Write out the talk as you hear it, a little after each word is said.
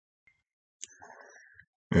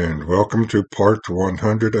And welcome to part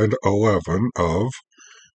 111 of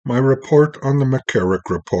my report on the McCarrick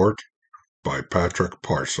Report by Patrick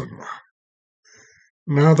Parson.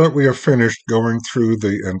 Now that we have finished going through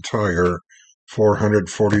the entire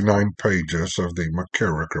 449 pages of the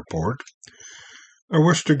McCarrick Report, I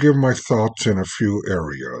wish to give my thoughts in a few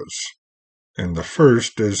areas. And the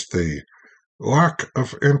first is the lack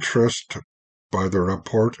of interest by the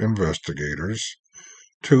report investigators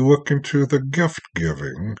to look into the gift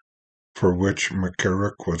giving for which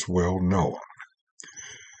McCarrick was well known.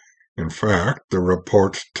 In fact, the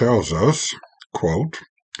report tells us, quote,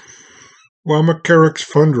 "While McCarrick's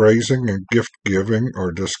fundraising and gift-giving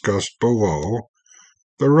are discussed below,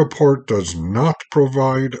 the report does not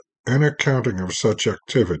provide an accounting of such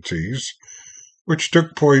activities, which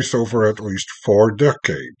took place over at least 4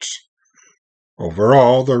 decades.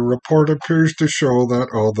 Overall, the report appears to show that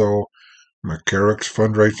although McCarrick's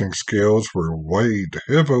fundraising skills were weighed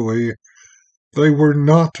heavily, they were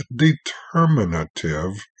not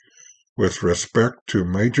determinative with respect to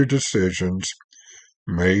major decisions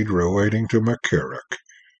made relating to McCarrick,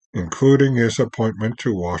 including his appointment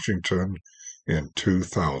to Washington in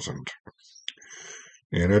 2000.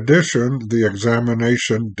 In addition, the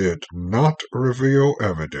examination did not reveal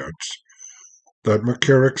evidence that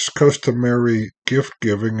McCarrick's customary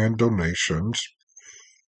gift-giving and donations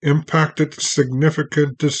impacted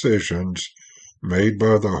significant decisions made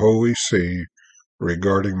by the Holy See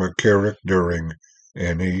regarding McCarrick during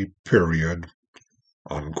any period,"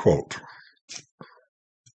 unquote.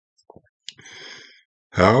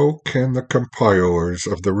 How can the compilers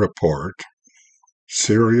of the report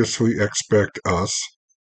seriously expect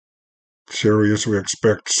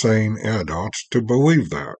sane adults to believe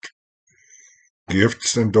that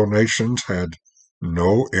gifts and donations had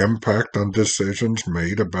no impact on decisions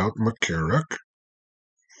made about McCarrick?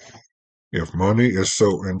 If money is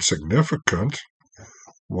so insignificant,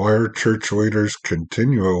 why are church leaders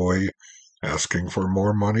continually asking for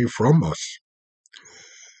more money from us?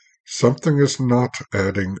 Something is not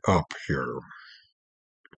adding up here.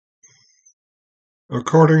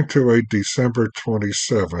 According to a December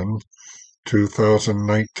 27,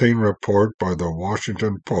 2019 report by the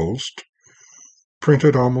Washington Post,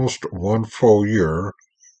 printed almost one full year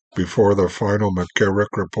before the final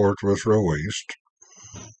McCarrick report was released,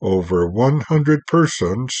 over 100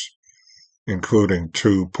 persons, including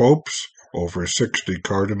 2 popes, over 60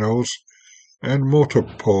 cardinals, and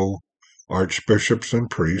multiple archbishops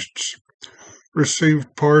and priests,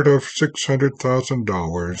 received part of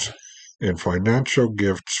 $600,000 in financial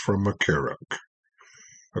gifts from McCarrick.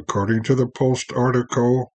 According to the Post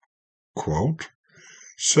article, quote,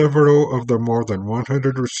 "Several of the more than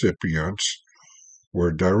 100 recipients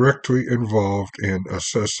were directly involved in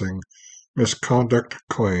assessing misconduct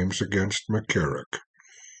claims against McCarrick.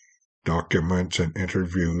 Documents and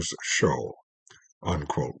interviews show,"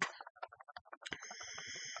 unquote.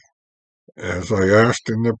 As I asked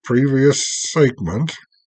in the previous segment,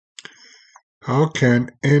 how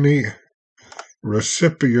can any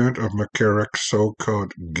recipient of McCarrick's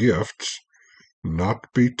so-called gifts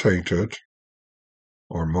not be tainted,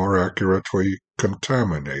 or more accurately,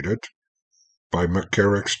 contaminated, by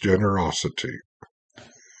McCarrick's generosity?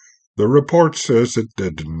 The report says it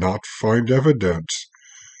did not find evidence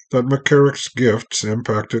that McCarrick's gifts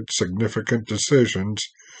impacted significant decisions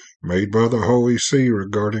made by the Holy See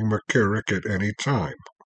regarding McCarrick at any time.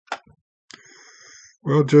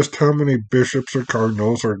 Well, just how many bishops or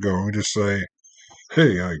cardinals are going to say,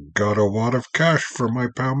 "Hey, I got a lot of cash from my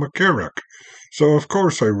pal McCarrick, so of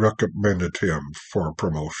course I recommended him for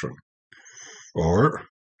promotion"? Or,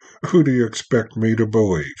 who do you expect me to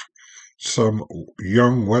believe? Some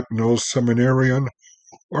young wet-nosed seminarian,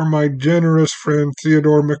 or my generous friend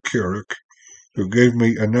Theodore McCarrick, who gave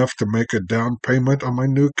me enough to make a down payment on my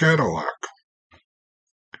new Cadillac?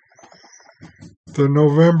 The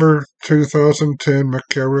November 2010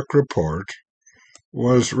 McCarrick Report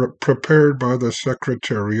was prepared by the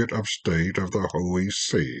Secretariat of State of the Holy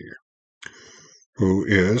See. Who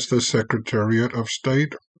is the Secretariat of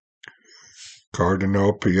State?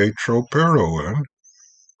 Cardinal Pietro Parolin,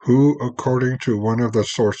 who, according to one of the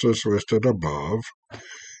sources listed above,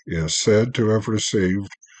 is said to have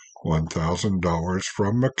received $1,000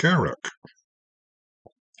 from McCarrick.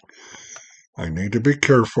 I need to be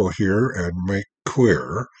careful here and make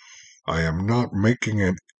clear I am not making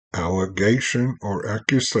an allegation or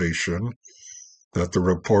accusation that the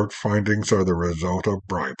report findings are the result of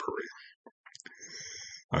bribery.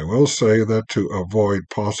 I will say that to avoid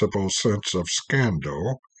possible sense of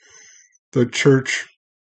scandal, the Church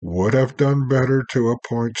would have done better to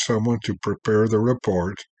appoint someone to prepare the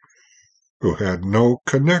report who had no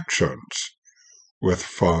connections with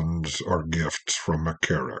funds or gifts from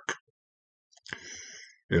McCarrick.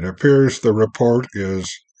 It appears the report is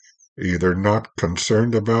either not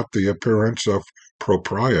concerned about the appearance of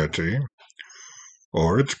propriety,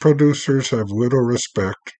 or its producers have little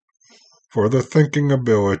respect for the thinking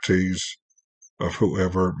abilities of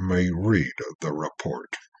whoever may read the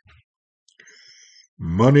report.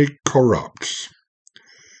 Money corrupts,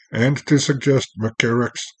 and to suggest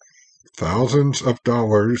McCarrick's thousands of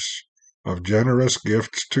dollars of generous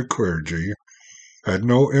gifts to clergy had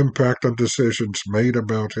no impact on decisions made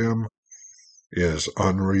about him is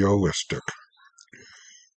unrealistic.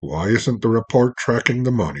 Why isn't the report tracking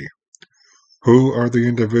the money? Who are the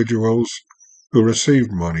individuals who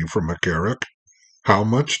received money from McCarrick? How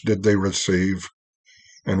much did they receive?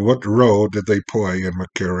 And what role did they play in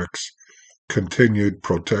McCarrick's continued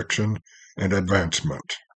protection and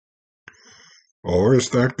advancement? Or is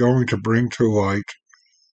that going to bring to light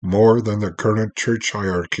more than the current church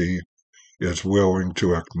hierarchy is willing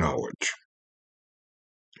to acknowledge?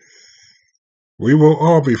 We will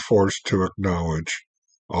all be forced to acknowledge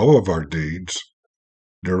all of our deeds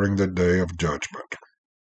during the day of judgment.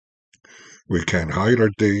 We can hide our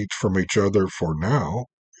deeds from each other for now,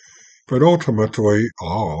 but ultimately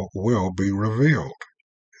all will be revealed.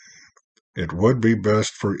 It would be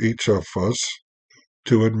best for each of us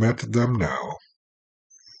to admit them now.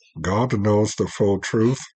 God knows the full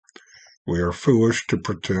truth. We are foolish to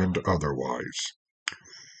pretend otherwise.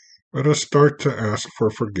 Let us start to ask for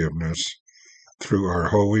forgiveness through our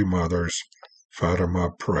Holy Mother's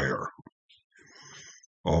Fatima prayer.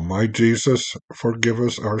 O my Jesus, forgive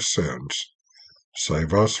us our sins,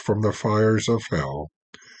 save us from the fires of hell,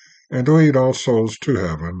 and lead all souls to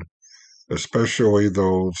heaven, especially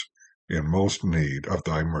those in most need of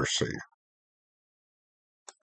thy mercy.